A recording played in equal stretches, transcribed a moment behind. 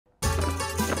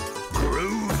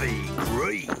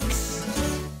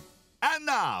Greeks. And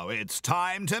now it's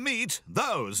time to meet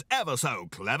those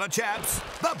ever-so-clever chaps,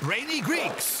 the Brainy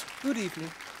Greeks. Good evening.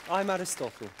 I'm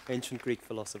Aristotle, ancient Greek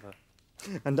philosopher.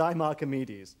 And I'm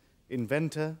Archimedes,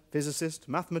 inventor, physicist,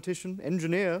 mathematician,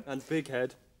 engineer. And big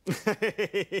head.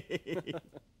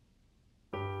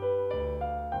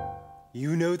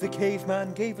 You know the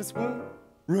caveman gave us wool.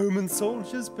 Roman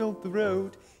soldiers built the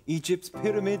road. Egypt's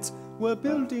pyramids were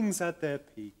buildings at their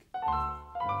peak.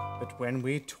 But when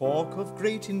we talk of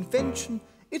great invention,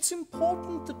 it's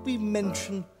important that we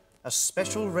mention a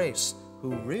special race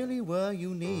who really were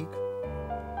unique.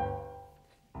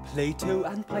 Plato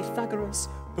and Pythagoras,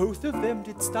 both of them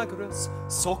did stagger us.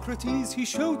 Socrates, he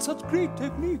showed such great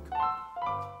technique.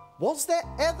 Was there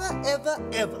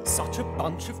ever Such a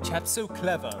bunch of chaps so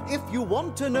clever? If you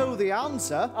want to know the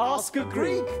answer, ask a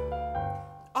Greek.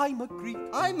 I'm a Greek.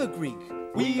 I'm a Greek.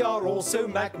 We are also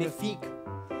magnifique.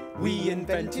 We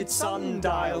invented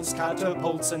sundials,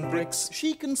 catapults and bricks.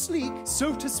 Chic and sleek,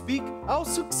 So to speak, our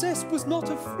success was not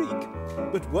a freak.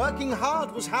 but working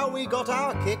hard was how we got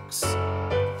our kicks.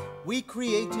 We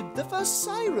created the first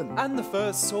siren. And the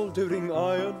first soldering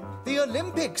iron. The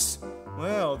Olympics.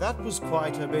 Well, that was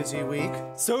quite a busy week.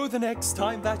 So the next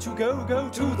time that you go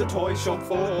to the toy shop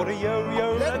for a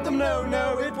yo-yo. Let them know,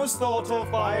 no, it was thought of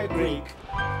by a Greek.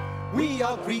 We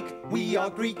are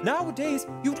Greek. Nowadays,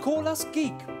 you'd call us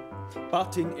geek.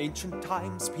 But in ancient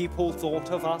times, people thought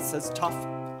of us as tough.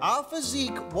 Our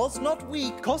physique was not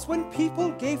weak. 'Cause when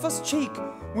people gave us cheek,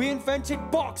 we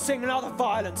invented boxing and other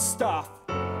violent stuff.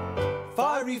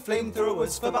 Fiery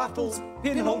flamethrowers for battles,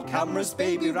 pinhole cameras,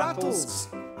 baby rattles.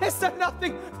 Is there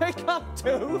nothing they can't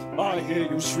do? I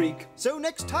hear you shriek. So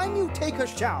next time you take a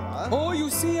shower, Or you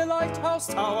see a lighthouse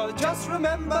tower, just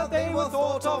remember they were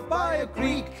thought of by a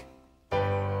Greek.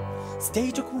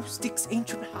 Stage acoustics,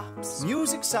 ancient harps.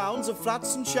 music sounds of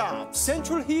flats and sharps.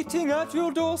 Central heating at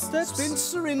your doorsteps. Spin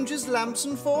syringes, lamps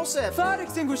and forceps. Fire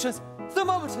extinguishers,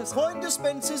 thermometers. Coin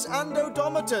dispensers and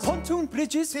odometers. Pontoon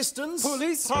bridges. Pistons,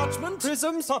 Pulleys. parchment,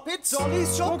 Prisms. puppets,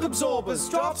 Dollies. shock absorbers,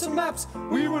 Drafts and maps.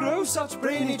 We were oh such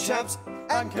brainy chaps.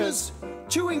 Anchors.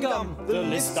 Chewing gum. The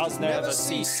list does never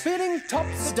cease. Spinning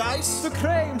tops. dice. The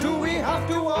crane. Do we have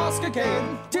to ask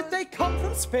again? Did they come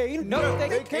from Spain? No,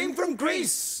 they came from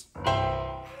Greece.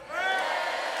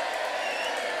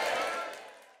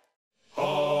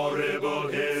 Horrible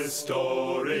Histories.